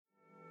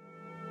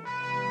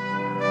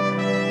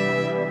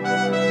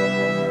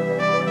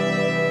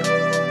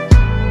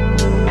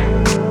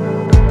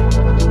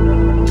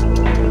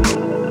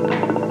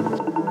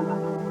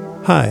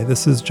Hi,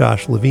 this is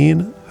Josh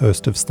Levine,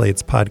 host of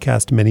Slate's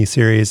podcast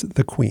miniseries,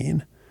 The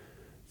Queen.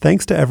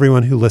 Thanks to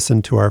everyone who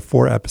listened to our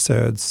 4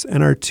 episodes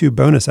and our 2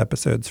 bonus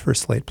episodes for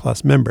Slate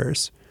Plus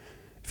members.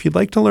 If you'd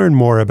like to learn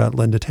more about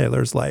Linda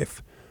Taylor's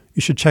life,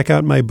 you should check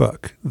out my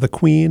book, The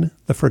Queen,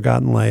 The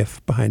Forgotten Life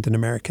Behind an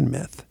American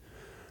Myth.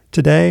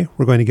 Today,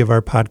 we're going to give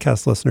our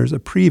podcast listeners a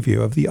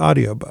preview of the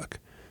audiobook,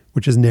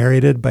 which is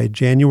narrated by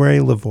January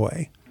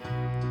Lavoie.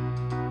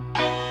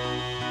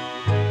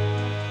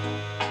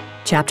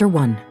 Chapter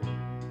 1.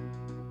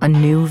 A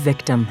New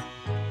Victim.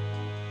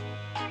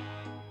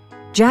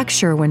 Jack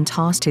Sherwin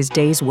tossed his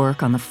day's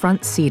work on the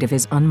front seat of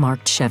his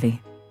unmarked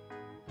Chevy.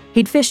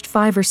 He'd fished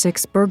 5 or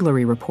 6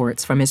 burglary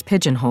reports from his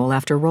pigeonhole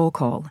after roll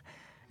call,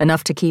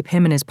 enough to keep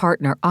him and his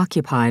partner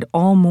occupied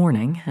all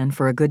morning and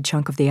for a good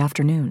chunk of the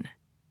afternoon.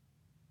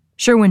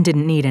 Sherwin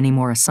didn't need any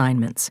more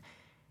assignments.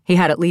 He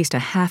had at least a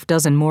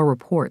half-dozen more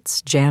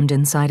reports jammed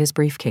inside his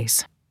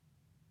briefcase.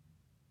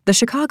 The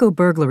Chicago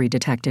burglary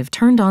detective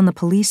turned on the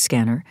police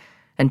scanner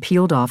and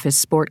peeled off his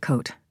sport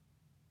coat.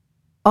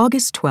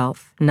 August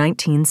 12,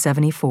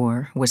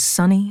 1974, was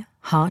sunny,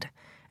 hot,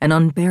 and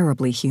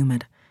unbearably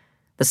humid.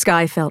 The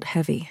sky felt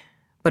heavy,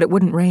 but it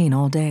wouldn't rain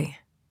all day.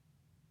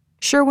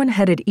 Sherwin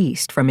headed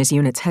east from his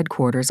unit's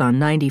headquarters on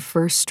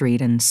 91st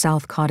Street and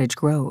South Cottage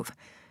Grove,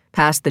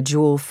 past the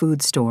Jewel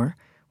Food Store,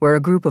 where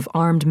a group of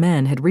armed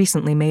men had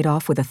recently made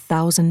off with a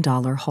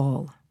 $1,000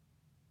 haul.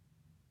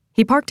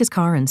 He parked his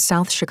car in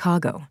South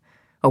Chicago,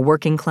 a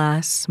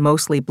working-class,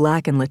 mostly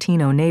Black and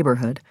Latino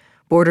neighborhood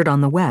bordered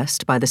on the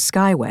west by the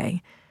Skyway,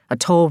 a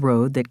toll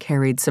road that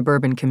carried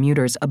suburban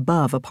commuters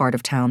above a part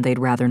of town they'd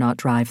rather not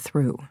drive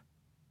through.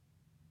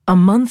 A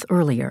month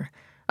earlier,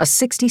 a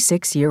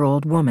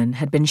 66-year-old woman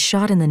had been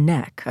shot in the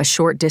neck a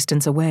short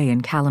distance away in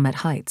Calumet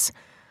Heights,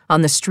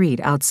 on the street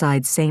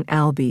outside St.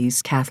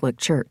 Alby's Catholic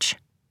Church.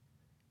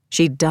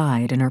 She'd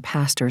died in her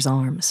pastor's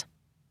arms.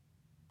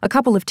 A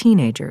couple of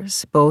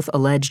teenagers, both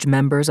alleged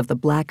members of the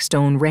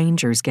Blackstone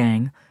Rangers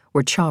gang,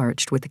 were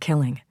charged with the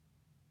killing.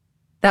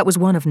 That was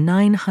one of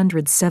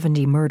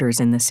 970 murders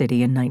in the city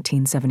in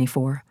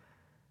 1974.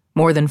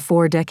 More than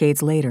 4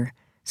 decades later,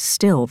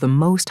 still the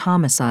most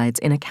homicides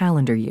in a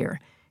calendar year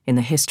in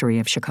the history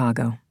of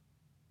Chicago.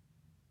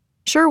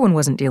 Sherwin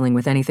wasn't dealing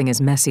with anything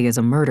as messy as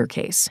a murder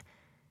case.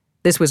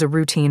 This was a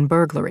routine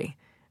burglary,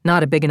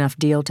 not a big enough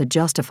deal to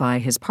justify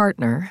his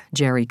partner,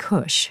 Jerry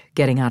Cush,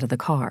 getting out of the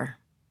car.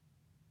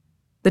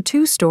 The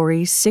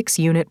 2-story,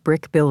 6-unit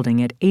brick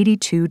building at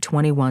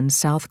 8221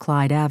 South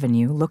Clyde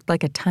Avenue looked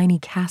like a tiny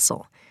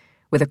castle,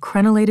 with a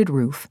crenellated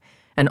roof,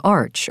 an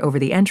arch over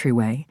the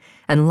entryway,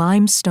 and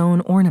limestone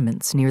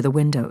ornaments near the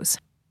windows.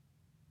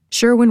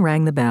 Sherwin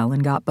rang the bell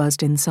and got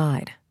buzzed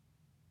inside.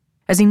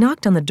 As he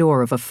knocked on the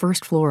door of a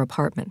first-floor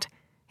apartment,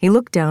 he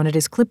looked down at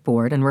his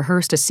clipboard and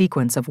rehearsed a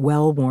sequence of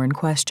well-worn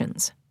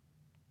questions.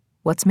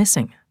 What's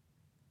missing?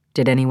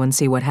 Did anyone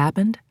see what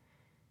happened?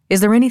 Is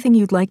there anything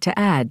you'd like to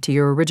add to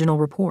your original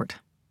report?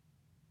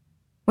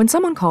 When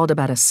someone called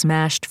about a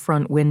smashed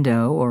front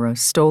window or a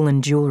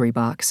stolen jewelry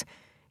box,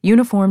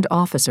 uniformed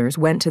officers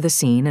went to the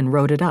scene and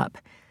wrote it up,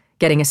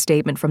 getting a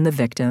statement from the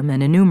victim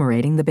and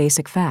enumerating the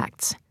basic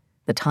facts: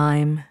 the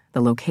time, the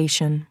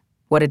location,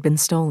 what had been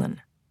stolen.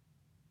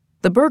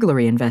 The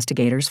burglary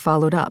investigators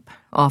followed up,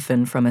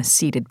 often from a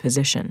seated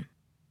position.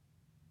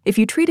 If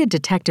you treated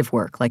detective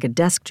work like a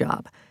desk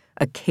job,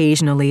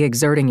 occasionally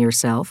exerting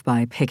yourself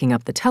by picking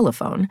up the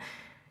telephone,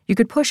 you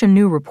could push a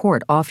new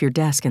report off your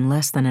desk in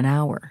less than an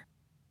hour.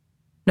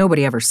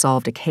 Nobody ever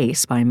solved a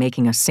case by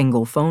making a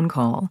single phone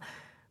call,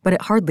 but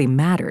it hardly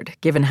mattered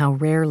given how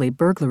rarely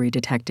burglary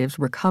detectives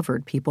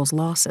recovered people's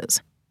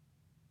losses.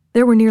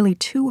 There were nearly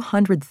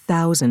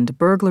 200,000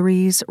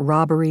 burglaries,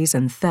 robberies,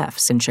 and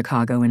thefts in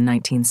Chicago in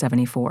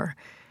 1974,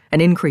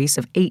 an increase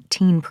of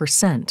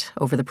 18%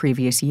 over the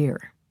previous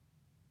year.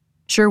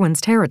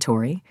 Sherwin's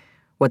territory,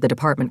 what the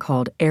department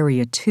called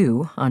Area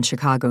 2 on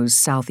Chicago's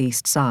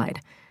southeast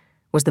side,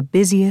 was the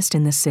busiest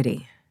in the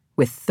city,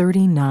 with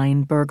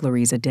 39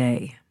 burglaries a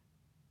day.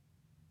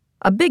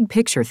 A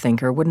big-picture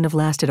thinker wouldn't have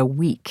lasted a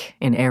week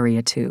in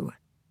Area 2.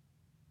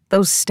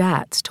 Those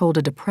stats told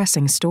a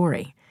depressing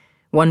story,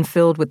 one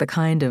filled with the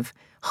kind of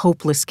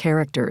hopeless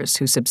characters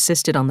who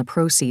subsisted on the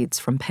proceeds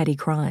from petty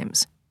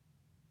crimes.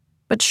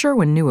 But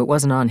Sherwin knew it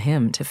wasn't on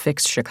him to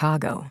fix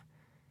Chicago.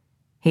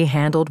 He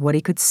handled what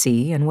he could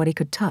see and what he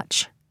could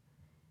touch.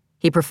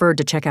 He preferred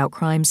to check out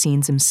crime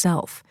scenes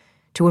himself,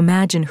 to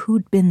imagine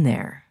who'd been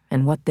there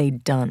and what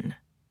they'd done.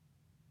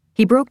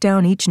 He broke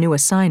down each new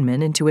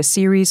assignment into a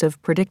series of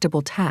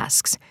predictable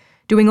tasks,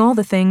 doing all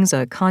the things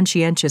a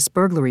conscientious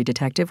burglary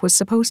detective was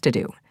supposed to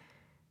do.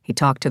 He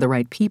talked to the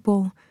right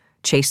people,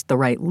 chased the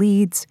right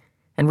leads,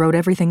 and wrote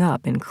everything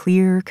up in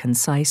clear,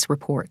 concise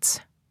reports.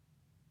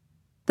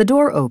 The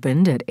door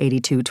opened at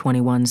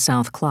 8221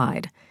 South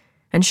Clyde,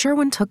 and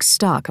Sherwin took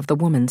stock of the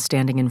woman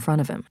standing in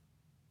front of him.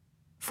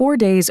 4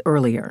 days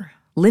earlier,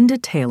 Linda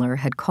Taylor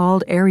had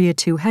called Area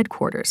 2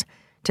 headquarters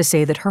to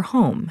say that her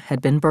home had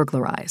been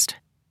burglarized.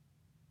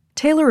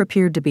 Taylor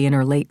appeared to be in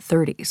her late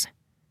 30s.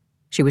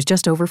 She was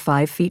just over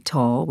 5 feet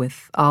tall,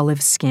 with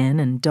olive skin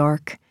and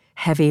dark,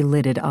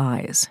 heavy-lidded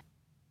eyes.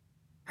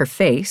 Her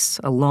face,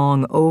 a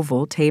long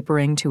oval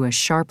tapering to a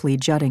sharply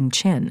jutting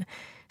chin,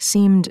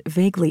 seemed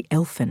vaguely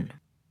elfin.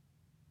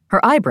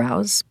 Her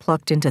eyebrows,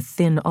 plucked into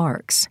thin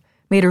arcs,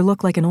 made her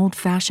look like an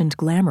old-fashioned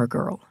glamour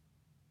girl.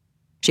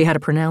 She had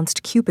a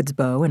pronounced Cupid's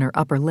bow in her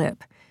upper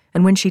lip,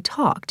 and when she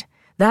talked,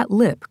 that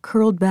lip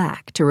curled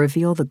back to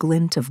reveal the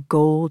glint of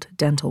gold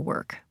dental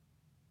work.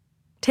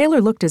 Taylor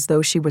looked as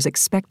though she was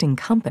expecting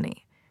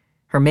company.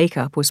 Her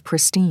makeup was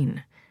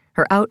pristine,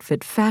 her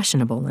outfit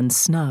fashionable and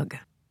snug.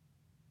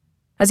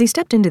 As he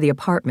stepped into the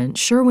apartment,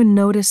 Sherwin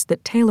noticed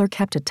that Taylor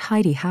kept a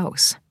tidy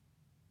house.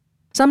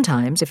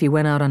 Sometimes, if he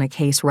went out on a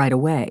case right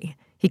away,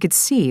 he could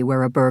see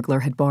where a burglar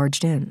had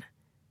barged in.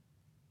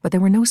 But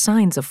there were no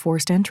signs of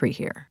forced entry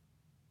here.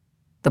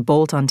 The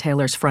bolt on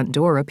Taylor's front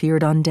door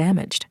appeared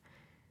undamaged.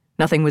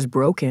 Nothing was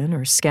broken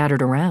or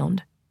scattered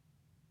around.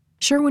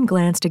 Sherwin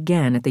glanced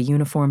again at the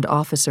uniformed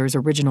officer's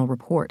original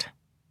report.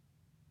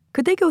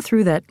 Could they go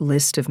through that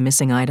list of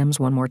missing items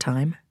one more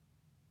time?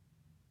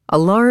 A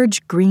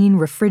large green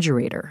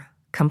refrigerator,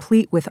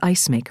 complete with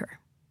ice maker.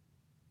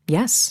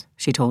 Yes,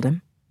 she told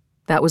him.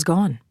 That was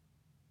gone.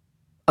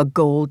 A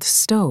gold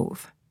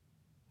stove.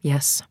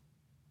 Yes,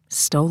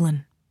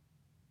 stolen.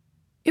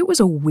 It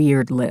was a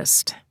weird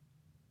list.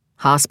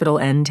 Hospital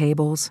end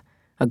tables,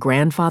 a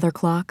grandfather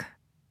clock,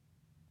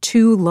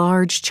 2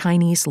 large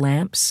Chinese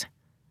lamps,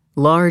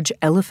 large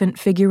elephant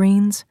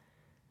figurines,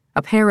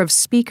 a pair of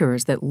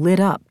speakers that lit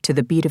up to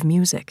the beat of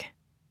music.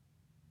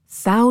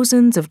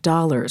 Thousands of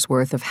dollars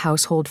worth of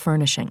household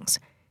furnishings,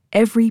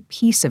 every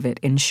piece of it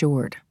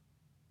insured.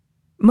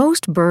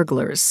 Most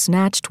burglars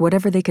snatched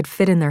whatever they could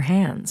fit in their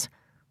hands: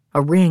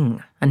 a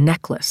ring, a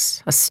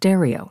necklace, a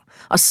stereo,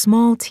 a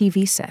small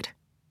TV set.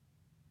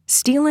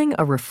 Stealing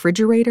a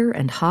refrigerator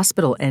and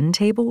hospital end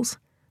tables,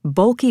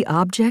 bulky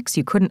objects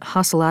you couldn't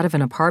hustle out of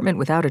an apartment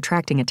without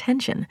attracting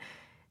attention,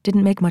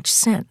 didn't make much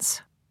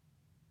sense.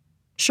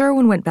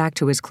 Sherwin went back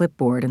to his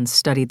clipboard and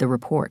studied the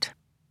report.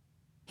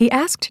 He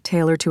asked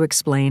Taylor to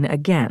explain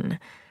again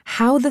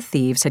how the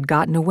thieves had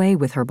gotten away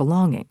with her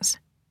belongings.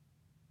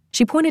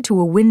 She pointed to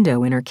a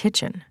window in her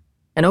kitchen,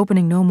 an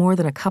opening no more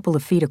than a couple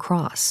of feet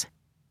across.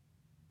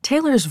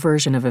 Taylor's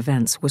version of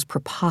events was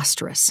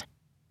preposterous.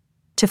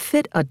 To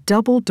fit a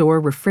double-door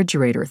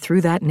refrigerator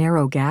through that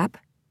narrow gap,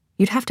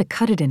 you'd have to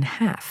cut it in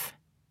half.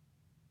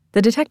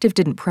 The detective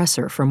didn't press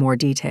her for more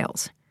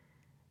details.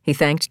 He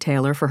thanked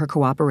Taylor for her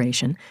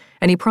cooperation,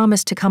 and he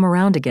promised to come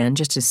around again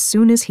just as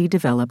soon as he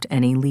developed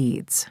any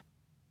leads.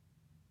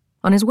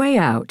 On his way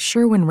out,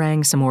 Sherwin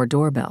rang some more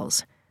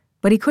doorbells,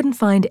 but he couldn't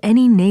find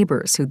any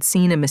neighbors who'd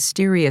seen a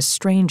mysterious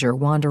stranger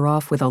wander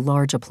off with a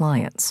large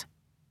appliance.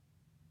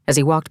 As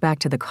he walked back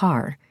to the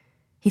car,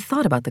 he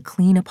thought about the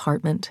clean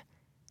apartment,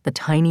 the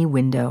tiny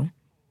window,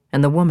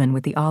 and the woman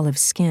with the olive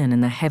skin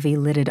and the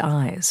heavy-lidded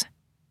eyes.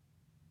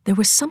 There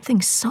was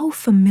something so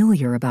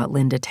familiar about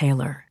Linda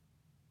Taylor.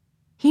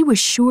 He was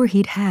sure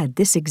he'd had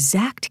this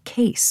exact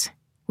case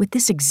with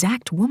this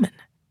exact woman.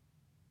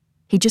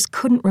 He just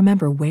couldn't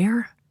remember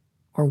where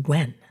or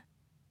when.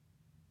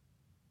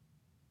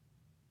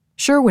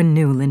 Sherwin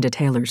knew Linda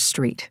Taylor's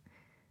street.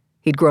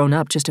 He'd grown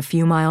up just a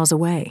few miles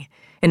away,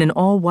 in an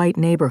all-white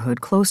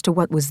neighborhood close to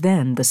what was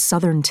then the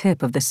southern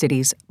tip of the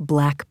city's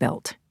Black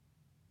Belt.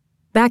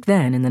 Back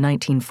then, in the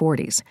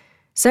 1940s,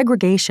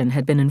 segregation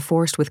had been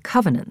enforced with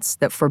covenants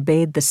that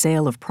forbade the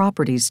sale of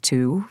properties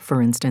to,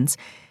 for instance,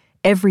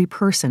 every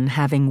person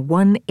having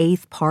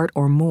 1/8 part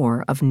or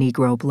more of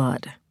Negro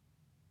blood.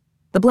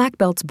 The Black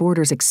Belt's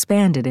borders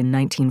expanded in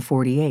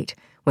 1948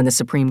 when the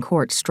Supreme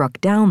Court struck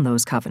down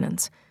those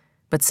covenants,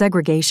 but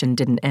segregation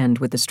didn't end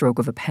with the stroke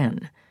of a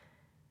pen.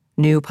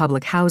 New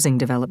public housing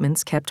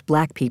developments kept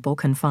black people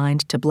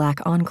confined to black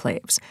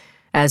enclaves,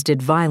 as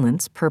did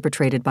violence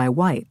perpetrated by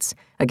whites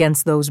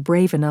against those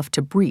brave enough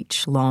to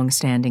breach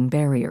long-standing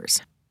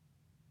barriers.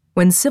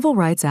 When civil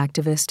rights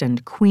activist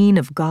and queen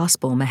of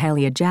gospel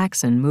Mahalia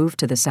Jackson moved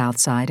to the South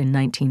Side in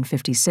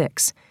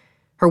 1956,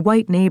 her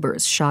white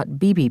neighbors shot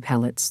BB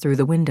pellets through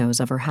the windows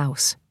of her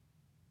house.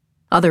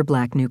 Other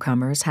black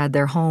newcomers had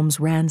their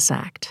homes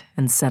ransacked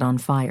and set on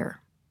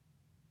fire.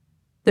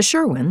 The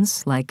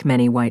Sherwins, like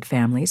many white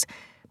families,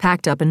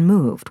 packed up and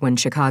moved when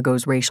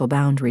Chicago's racial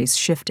boundaries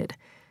shifted,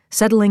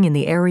 settling in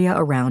the area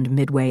around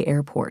Midway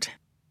Airport.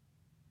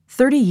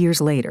 30 years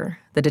later,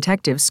 the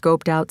detective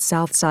scoped out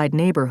South Side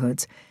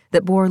neighborhoods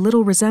that bore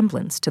little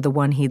resemblance to the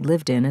one he'd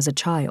lived in as a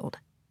child.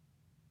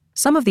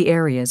 Some of the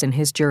areas in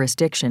his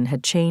jurisdiction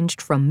had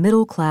changed from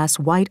middle-class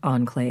white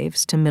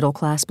enclaves to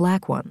middle-class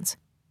black ones.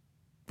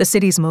 The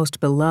city's most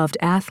beloved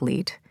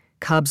athlete,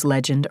 Cubs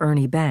legend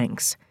Ernie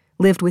Banks,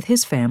 lived with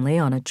his family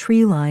on a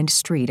tree-lined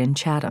street in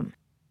Chatham.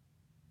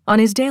 On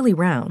his daily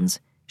rounds,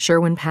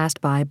 Sherwin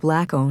passed by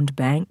black-owned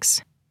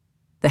banks,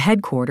 the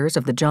headquarters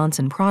of the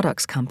Johnson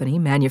Products Company,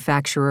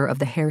 manufacturer of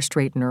the hair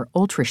straightener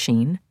Ultra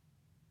Sheen,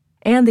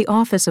 and the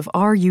office of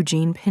R.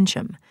 Eugene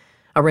Pincham,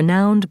 a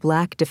renowned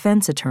black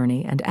defense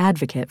attorney and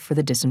advocate for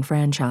the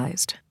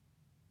disenfranchised.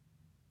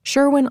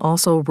 Sherwin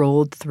also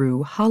rolled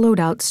through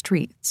hollowed-out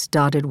streets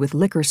dotted with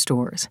liquor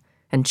stores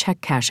and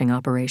check-cashing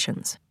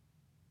operations.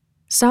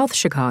 South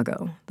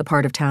Chicago, the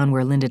part of town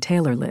where Linda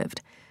Taylor lived,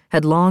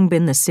 had long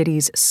been the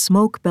city's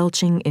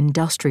smoke-belching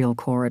industrial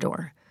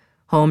corridor,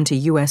 home to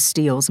U.S.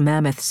 Steel's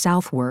Mammoth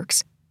South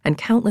Works and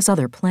countless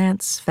other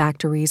plants,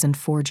 factories, and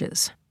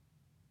forges.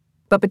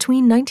 But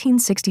between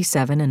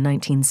 1967 and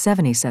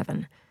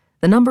 1977,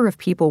 the number of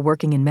people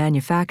working in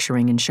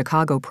manufacturing in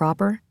Chicago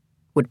proper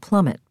would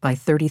plummet by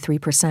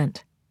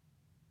 33%.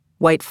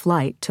 White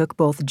flight took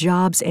both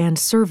jobs and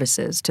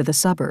services to the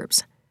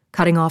suburbs,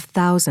 cutting off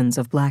thousands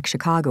of Black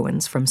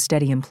Chicagoans from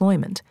steady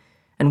employment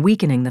and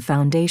weakening the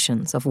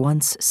foundations of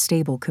once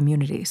stable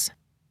communities.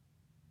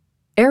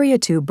 Area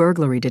 2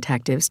 burglary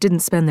detectives didn't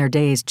spend their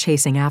days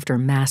chasing after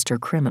master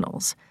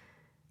criminals.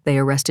 They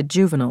arrested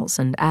juveniles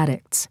and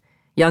addicts,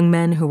 young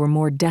men who were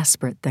more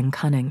desperate than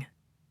cunning.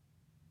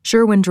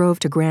 Sherwin drove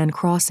to Grand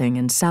Crossing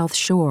and South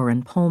Shore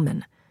and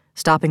Pullman,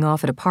 stopping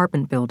off at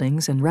apartment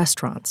buildings and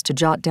restaurants to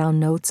jot down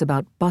notes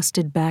about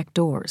busted back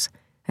doors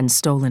and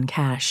stolen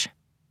cash.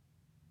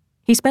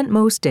 He spent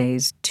most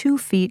days 2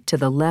 feet to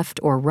the left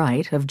or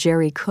right of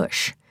Jerry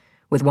Cush,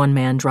 with one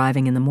man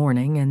driving in the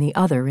morning and the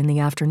other in the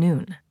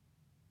afternoon.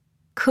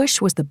 Cush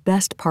was the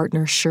best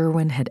partner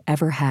Sherwin had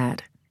ever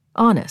had,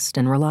 honest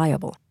and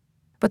reliable,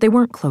 but they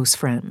weren't close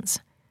friends.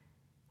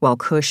 While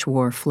Cush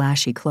wore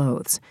flashy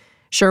clothes,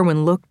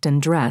 Sherwin looked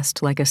and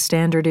dressed like a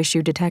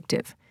standard-issue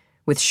detective,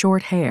 with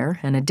short hair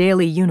and a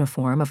daily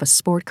uniform of a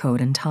sport coat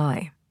and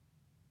tie.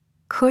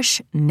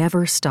 Cush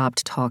never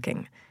stopped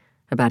talking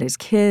about his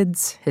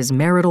kids, his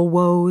marital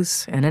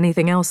woes, and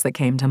anything else that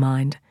came to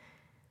mind.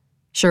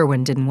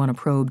 Sherwin didn't want to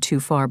probe too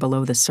far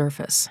below the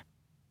surface.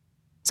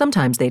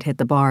 Sometimes they'd hit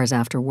the bars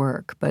after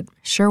work, but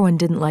Sherwin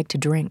didn't like to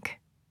drink.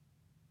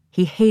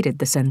 He hated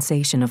the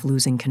sensation of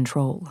losing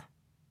control.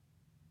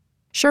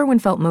 Sherwin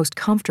felt most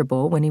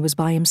comfortable when he was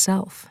by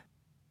himself.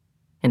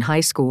 In high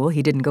school,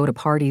 he didn't go to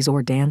parties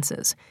or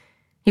dances.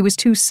 He was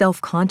too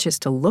self-conscious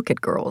to look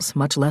at girls,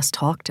 much less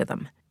talk to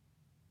them.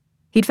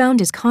 He'd found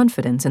his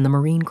confidence in the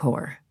Marine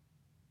Corps.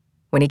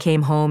 When he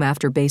came home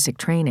after basic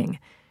training,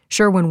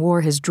 Sherwin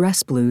wore his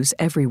dress blues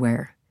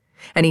everywhere,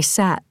 and he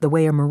sat the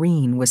way a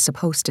Marine was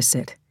supposed to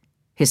sit,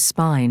 his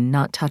spine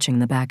not touching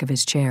the back of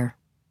his chair.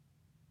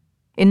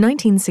 In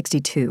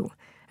 1962,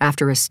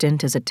 after a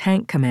stint as a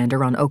tank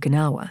commander on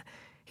Okinawa,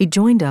 he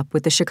joined up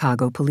with the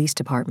Chicago Police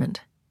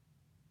Department.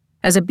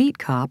 As a beat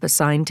cop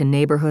assigned to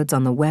neighborhoods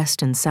on the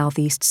west and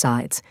southeast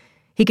sides,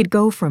 he could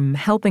go from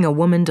helping a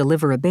woman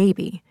deliver a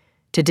baby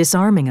to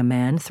disarming a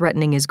man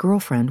threatening his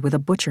girlfriend with a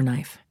butcher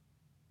knife.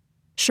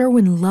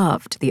 Sherwin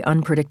loved the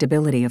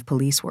unpredictability of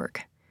police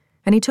work,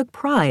 and he took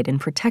pride in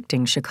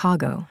protecting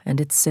Chicago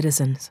and its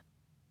citizens.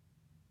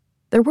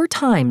 There were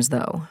times,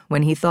 though,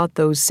 when he thought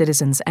those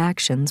citizens'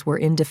 actions were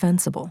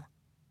indefensible.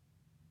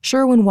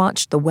 Sherwin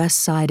watched the West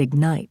Side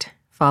ignite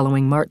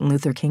following Martin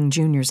Luther King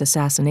Jr.'s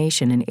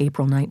assassination in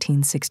April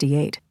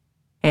 1968,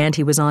 and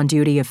he was on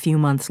duty a few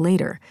months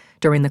later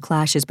during the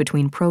clashes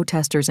between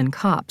protesters and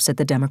cops at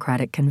the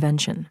Democratic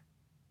Convention.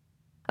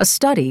 A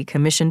study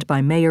commissioned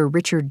by Mayor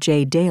Richard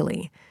J.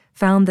 Daley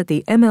found that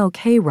the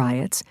MLK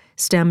riots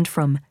stemmed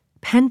from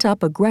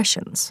pent-up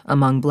aggressions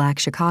among Black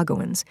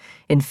Chicagoans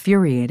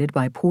infuriated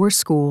by poor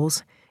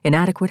schools,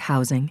 inadequate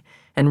housing,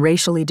 and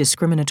racially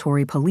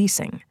discriminatory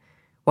policing,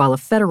 while a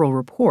federal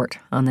report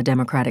on the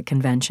Democratic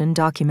Convention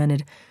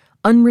documented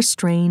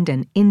unrestrained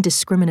and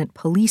indiscriminate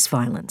police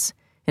violence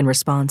in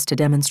response to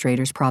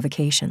demonstrators'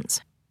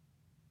 provocations.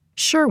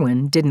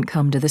 Sherwin didn't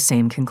come to the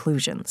same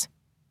conclusions.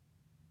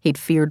 He'd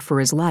feared for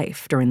his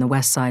life during the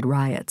West Side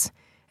riots,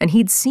 and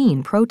he'd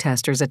seen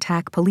protesters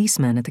attack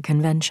policemen at the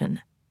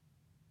convention.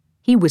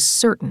 He was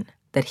certain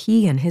that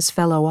he and his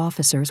fellow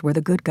officers were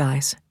the good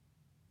guys.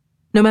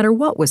 No matter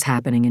what was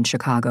happening in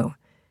Chicago,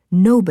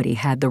 nobody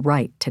had the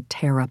right to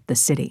tear up the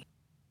city.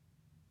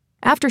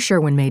 After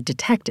Sherwin made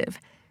detective,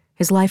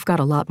 his life got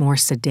a lot more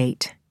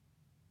sedate.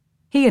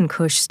 He and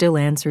Cush still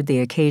answered the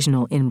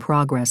occasional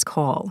in-progress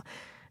call,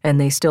 and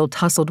they still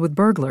tussled with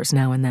burglars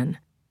now and then.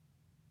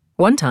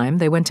 One time,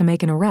 they went to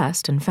make an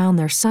arrest and found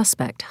their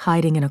suspect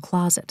hiding in a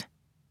closet.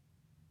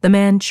 The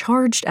man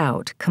charged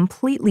out,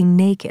 completely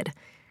naked,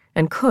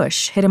 and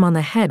Cush hit him on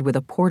the head with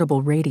a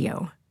portable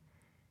radio.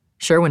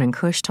 Sherwin and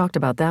Cush talked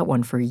about that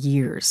one for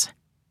years.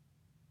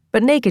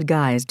 But naked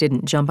guys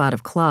didn't jump out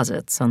of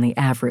closets on the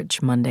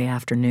average Monday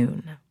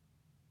afternoon.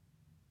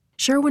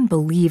 Sherwin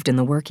believed in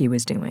the work he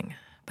was doing,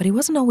 but he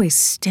wasn't always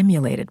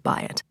stimulated by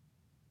it.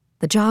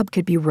 The job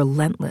could be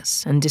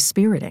relentless and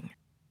dispiriting.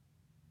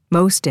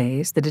 Most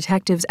days, the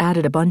detectives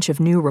added a bunch of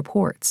new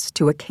reports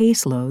to a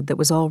caseload that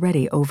was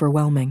already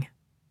overwhelming.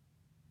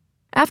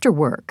 After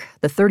work,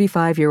 the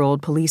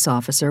 35-year-old police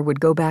officer would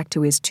go back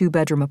to his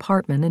 2-bedroom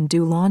apartment and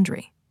do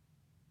laundry.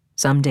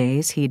 Some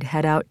days, he'd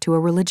head out to a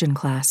religion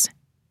class.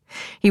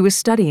 He was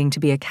studying to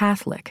be a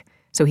Catholic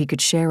so he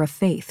could share a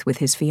faith with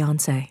his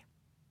fiancée.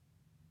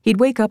 He'd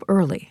wake up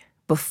early,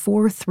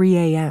 before 3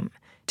 a.m.,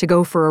 to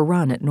go for a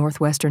run at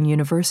Northwestern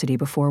University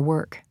before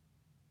work.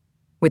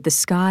 With the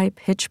sky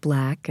pitch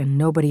black and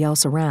nobody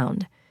else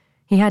around,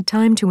 he had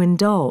time to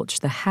indulge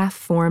the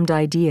half-formed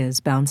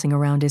ideas bouncing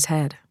around his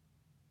head.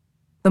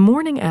 The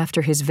morning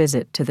after his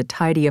visit to the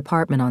tidy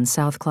apartment on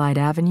South Clyde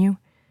Avenue,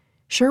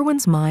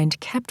 Sherwin's mind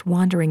kept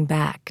wandering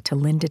back to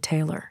Linda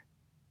Taylor.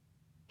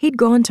 He'd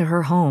gone to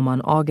her home on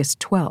August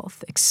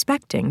 12th,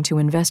 expecting to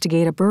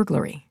investigate a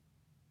burglary.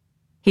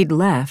 He'd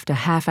left a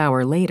half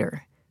hour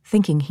later,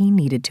 thinking he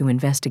needed to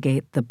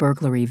investigate the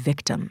burglary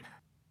victim.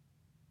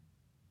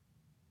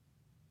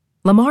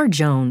 Lamar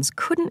Jones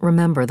couldn't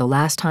remember the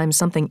last time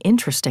something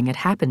interesting had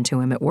happened to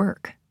him at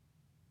work.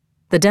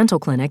 The dental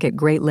clinic at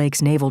Great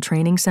Lakes Naval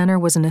Training Center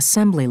was an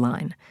assembly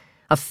line,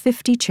 a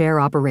 50-chair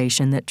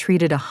operation that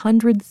treated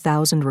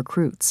 100,000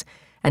 recruits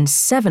and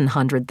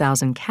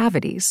 700,000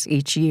 cavities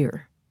each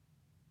year.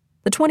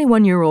 The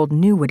 21-year-old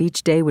knew what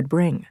each day would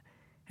bring,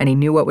 and he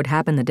knew what would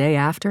happen the day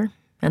after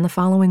and the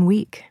following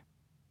week.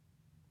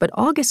 But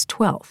August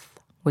 12th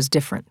was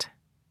different.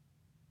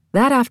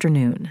 That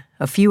afternoon,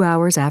 a few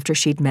hours after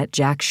she'd met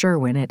Jack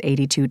Sherwin at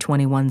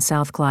 8221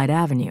 South Clyde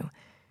Avenue,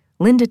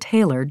 Linda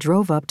Taylor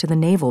drove up to the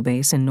naval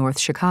base in North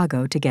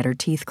Chicago to get her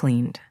teeth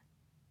cleaned.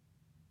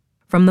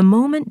 From the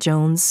moment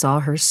Jones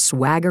saw her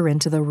swagger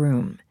into the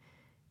room,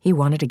 he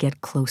wanted to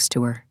get close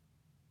to her.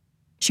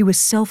 She was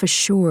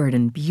self-assured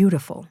and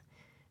beautiful,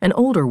 an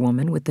older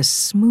woman with the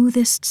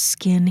smoothest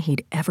skin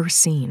he'd ever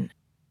seen.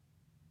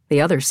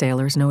 The other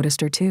sailors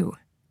noticed her too.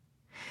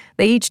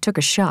 They each took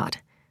a shot,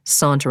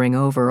 sauntering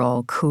over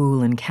all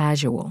cool and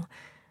casual,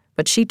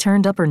 but she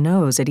turned up her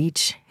nose at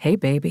each, "Hey,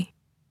 baby."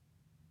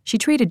 She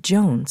treated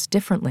Jones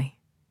differently.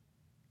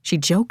 She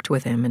joked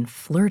with him and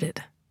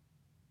flirted.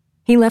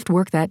 He left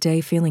work that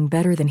day feeling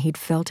better than he'd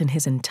felt in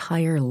his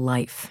entire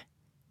life.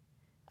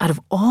 Out of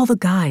all the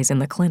guys in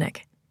the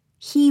clinic,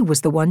 he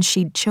was the one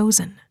she'd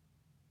chosen.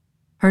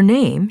 Her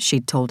name,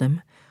 she'd told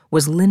him,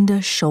 was Linda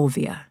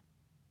Sholvia.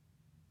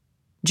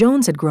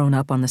 Jones had grown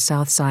up on the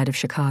south side of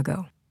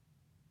Chicago.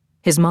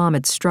 His mom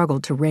had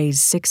struggled to raise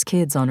 6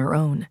 kids on her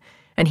own,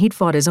 and he'd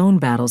fought his own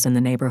battles in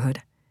the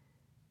neighborhood.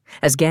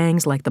 As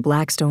gangs like the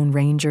Blackstone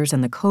Rangers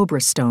and the Cobra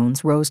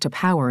Stones rose to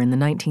power in the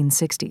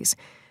 1960s,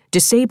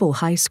 DuSable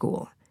High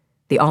School,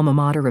 the alma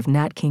mater of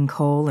Nat King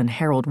Cole and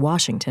Harold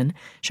Washington,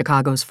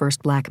 Chicago's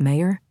first black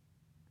mayor,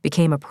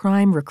 became a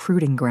prime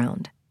recruiting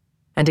ground,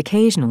 and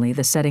occasionally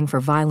the setting for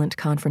violent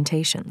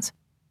confrontations.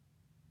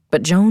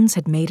 But Jones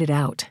had made it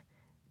out,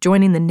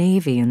 joining the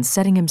Navy and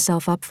setting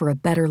himself up for a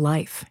better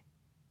life.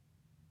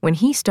 When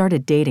he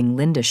started dating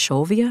Linda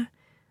Sholvia,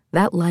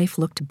 that life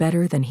looked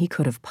better than he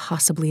could have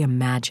possibly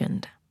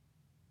imagined.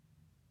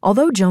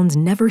 Although Jones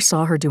never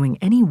saw her doing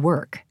any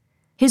work,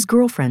 his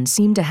girlfriend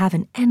seemed to have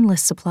an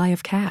endless supply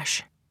of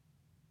cash.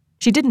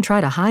 She didn't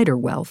try to hide her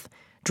wealth,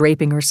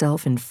 draping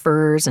herself in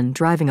furs and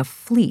driving a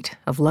fleet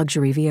of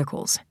luxury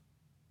vehicles.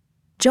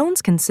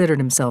 Jones considered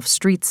himself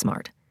street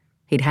smart.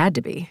 He'd had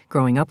to be,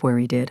 growing up where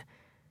he did.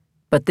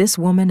 But this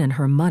woman and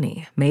her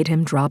money made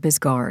him drop his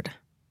guard.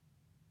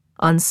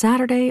 On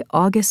Saturday,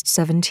 August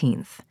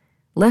 17th,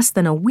 less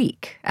than a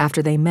week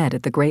after they met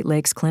at the Great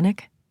Lakes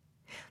Clinic,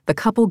 the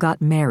couple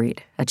got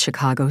married at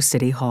Chicago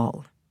City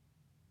Hall.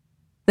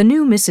 The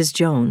new Mrs.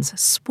 Jones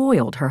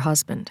spoiled her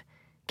husband,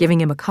 giving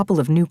him a couple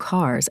of new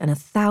cars and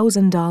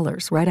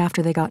 $1,000 right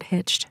after they got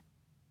hitched.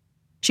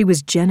 She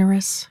was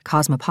generous,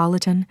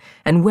 cosmopolitan,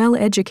 and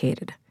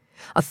well-educated,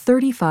 a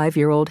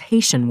 35-year-old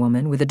Haitian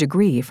woman with a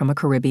degree from a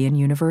Caribbean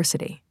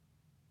university.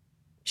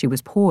 She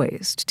was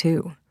poised,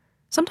 too,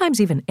 sometimes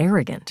even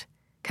arrogant,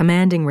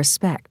 commanding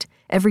respect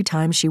every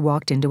time she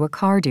walked into a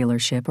car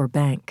dealership or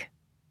bank.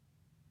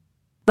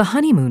 The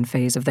honeymoon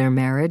phase of their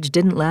marriage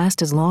didn't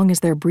last as long as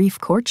their brief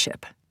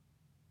courtship.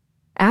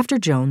 After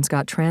Jones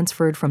got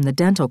transferred from the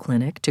dental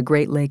clinic to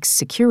Great Lakes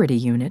Security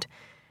Unit,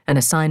 an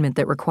assignment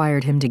that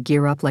required him to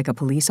gear up like a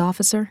police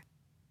officer,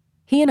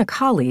 he and a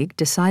colleague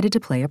decided to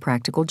play a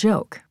practical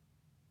joke.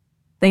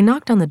 They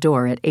knocked on the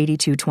door at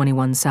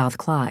 8221 South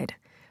Clyde,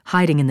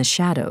 hiding in the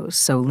shadows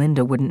so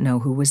Linda wouldn't know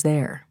who was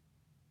there.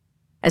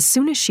 As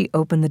soon as she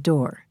opened the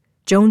door,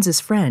 Jones's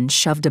friend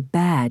shoved a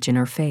badge in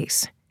her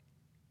face.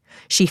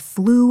 She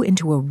flew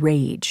into a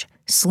rage,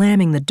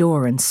 slamming the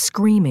door and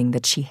screaming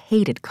that she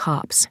hated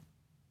cops.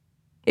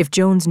 If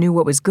Jones knew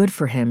what was good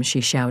for him,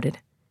 she shouted,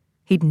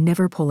 he'd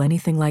never pull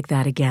anything like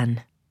that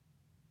again.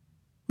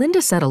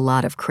 Linda said a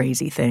lot of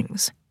crazy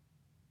things.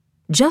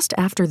 Just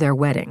after their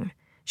wedding,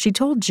 she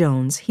told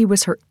Jones he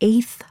was her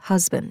 8th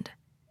husband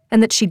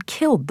and that she'd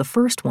killed the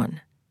first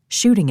one,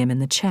 shooting him in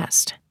the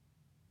chest.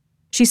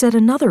 She said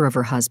another of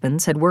her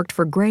husbands had worked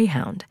for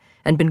Greyhound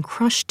and been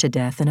crushed to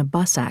death in a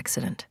bus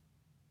accident.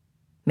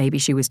 Maybe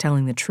she was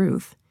telling the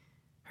truth,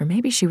 or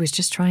maybe she was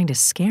just trying to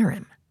scare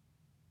him.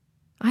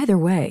 Either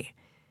way,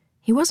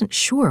 he wasn't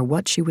sure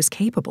what she was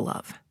capable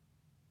of.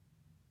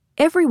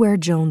 Everywhere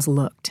Jones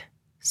looked,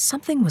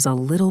 something was a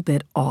little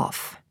bit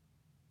off.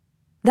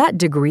 That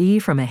degree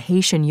from a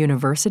Haitian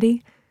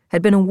university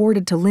had been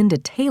awarded to Linda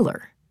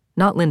Taylor,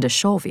 not Linda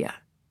Sholvia.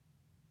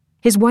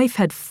 His wife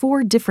had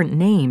 4 different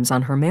names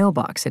on her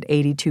mailbox at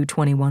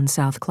 8221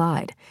 South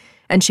Clyde,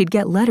 and she'd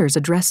get letters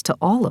addressed to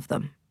all of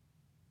them.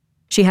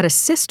 She had a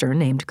sister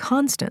named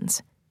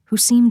Constance, who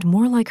seemed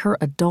more like her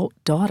adult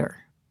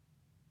daughter.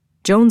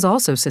 Jones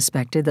also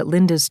suspected that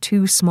Linda's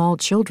 2 small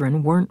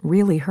children weren't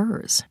really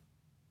hers.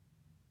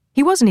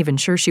 He wasn't even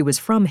sure she was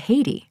from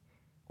Haiti,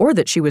 or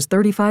that she was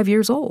 35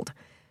 years old.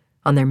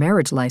 On their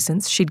marriage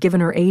license, she'd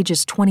given her age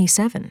as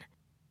 27.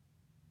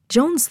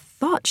 Jones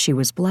thought she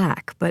was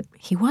black, but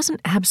he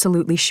wasn't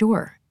absolutely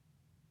sure.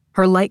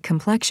 Her light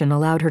complexion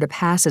allowed her to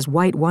pass as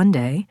white one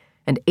day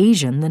and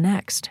Asian the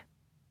next.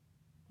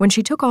 When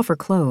she took off her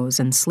clothes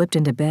and slipped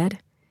into bed,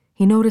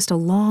 he noticed a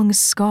long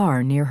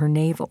scar near her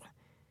navel,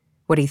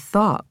 what he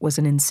thought was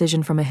an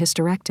incision from a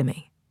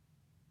hysterectomy.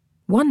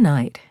 One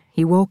night,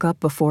 he woke up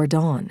before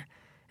dawn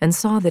and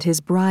saw that his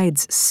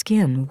bride's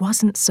skin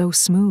wasn't so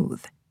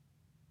smooth.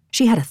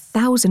 She had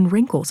 1,000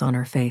 wrinkles on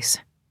her face.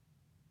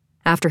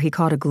 After he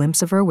caught a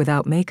glimpse of her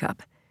without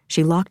makeup,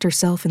 she locked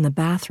herself in the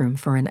bathroom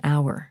for an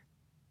hour.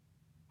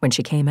 When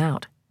she came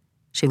out,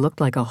 she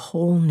looked like a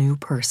whole new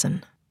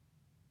person.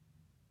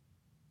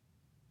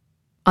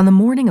 On the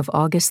morning of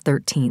August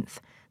 13th,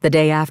 the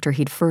day after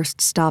he'd first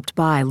stopped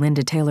by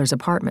Linda Taylor's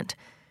apartment,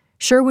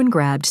 Sherwin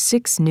grabbed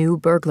 6 new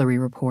burglary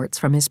reports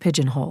from his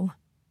pigeonhole.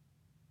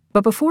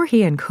 But before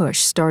he and Cush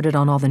started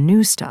on all the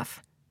new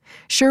stuff,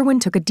 Sherwin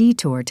took a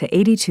detour to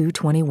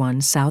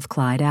 8221 South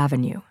Clyde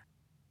Avenue.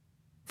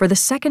 For the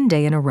second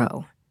day in a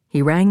row,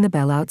 he rang the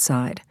bell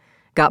outside,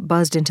 got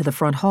buzzed into the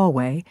front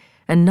hallway,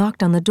 and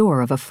knocked on the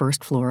door of a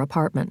first-floor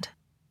apartment.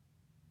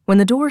 When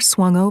the door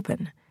swung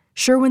open,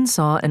 Sherwin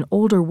saw an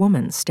older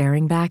woman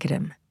staring back at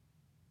him.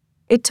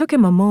 It took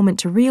him a moment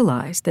to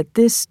realize that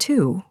this,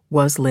 too,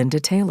 was Linda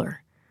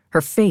Taylor,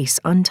 her face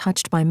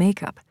untouched by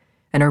makeup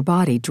and her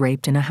body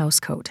draped in a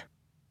housecoat.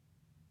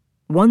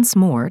 Once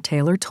more,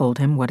 Taylor told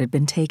him what had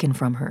been taken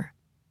from her.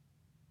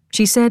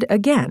 She said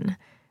again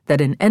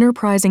that an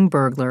enterprising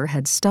burglar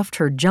had stuffed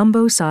her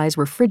jumbo-size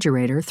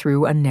refrigerator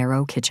through a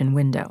narrow kitchen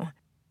window.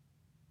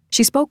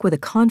 She spoke with a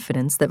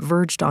confidence that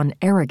verged on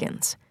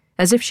arrogance,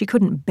 as if she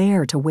couldn't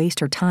bear to waste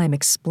her time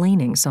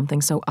explaining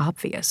something so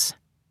obvious.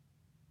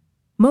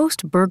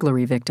 Most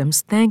burglary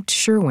victims thanked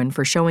Sherwin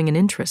for showing an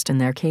interest in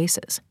their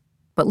cases,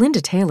 but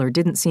Linda Taylor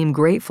didn't seem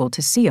grateful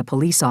to see a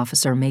police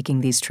officer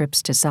making these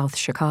trips to South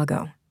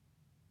Chicago.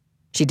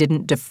 She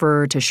didn't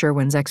defer to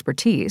Sherwin's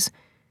expertise,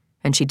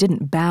 and she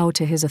didn't bow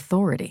to his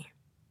authority.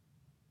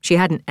 She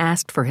hadn't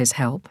asked for his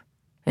help,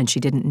 and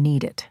she didn't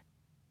need it.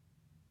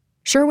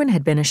 Sherwin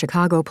had been a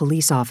Chicago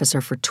police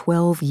officer for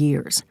 12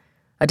 years,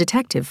 a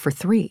detective for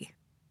 3.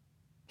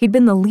 He'd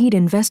been the lead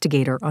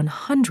investigator on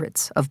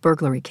hundreds of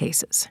burglary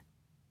cases.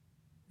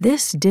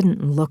 This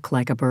didn't look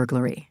like a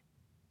burglary,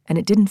 and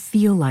it didn't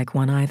feel like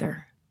one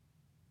either.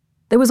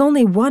 There was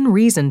only one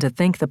reason to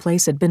think the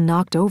place had been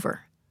knocked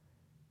over.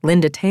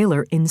 Linda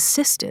Taylor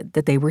insisted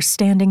that they were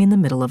standing in the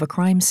middle of a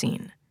crime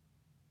scene.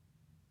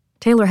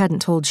 Taylor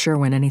hadn't told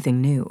Sherwin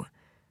anything new,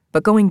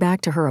 but going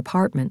back to her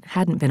apartment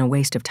hadn't been a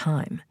waste of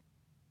time.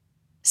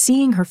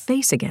 Seeing her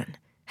face again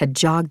had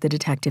jogged the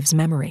detective's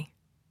memory.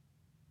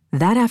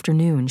 That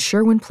afternoon,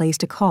 Sherwin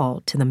placed a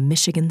call to the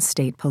Michigan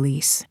State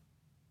Police.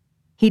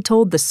 He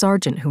told the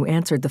sergeant who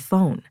answered the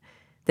phone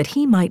that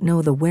he might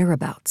know the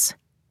whereabouts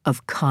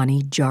of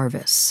Connie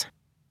Jarvis.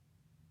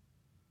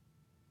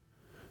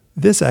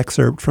 This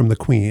excerpt from The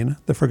Queen,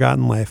 The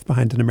Forgotten Life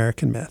Behind an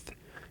American Myth,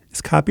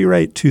 is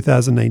copyright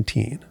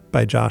 2019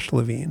 by Josh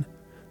Levine.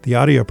 The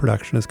audio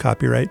production is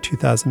copyright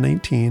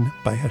 2019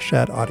 by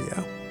Hachette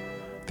Audio.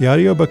 The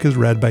audiobook is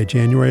read by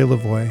January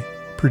Lavoie,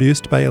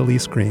 produced by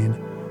Elise Green,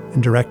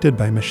 and directed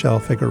by Michelle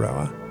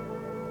Figueroa.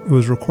 It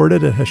was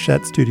recorded at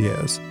Hachette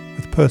Studios,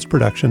 with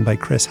post-production by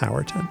Chris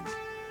Howerton.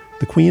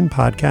 The Queen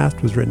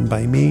podcast was written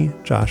by me,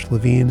 Josh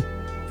Levine,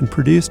 and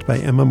produced by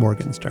Emma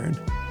Morgenstern.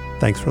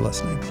 Thanks for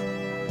listening.